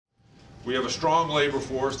We have a strong labor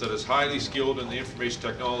force that is highly skilled in the information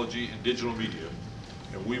technology and digital media,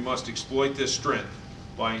 and we must exploit this strength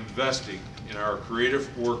by investing in our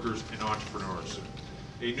creative workers and entrepreneurs.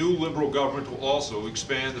 A new Liberal government will also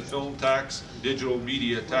expand the film tax and digital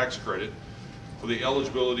media tax credit for the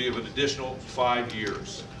eligibility of an additional 5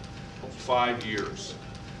 years. 5 years.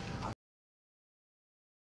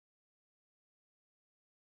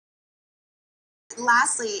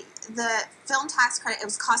 Lastly, the film tax credit, it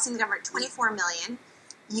was costing the government $24 million.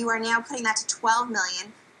 You are now putting that to $12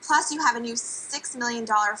 million. Plus, you have a new $6 million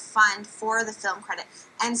fund for the film credit.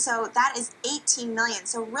 And so that is $18 million.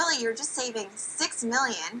 So really, you're just saving $6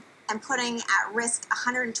 million and putting at risk a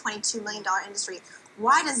 $122 million industry.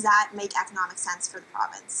 Why does that make economic sense for the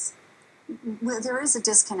province? Well, there is a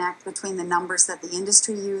disconnect between the numbers that the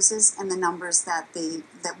industry uses and the numbers that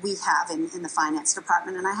we have in the finance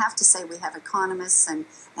department. And I have to say, we have economists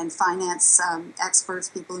and finance experts,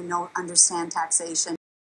 people who understand taxation.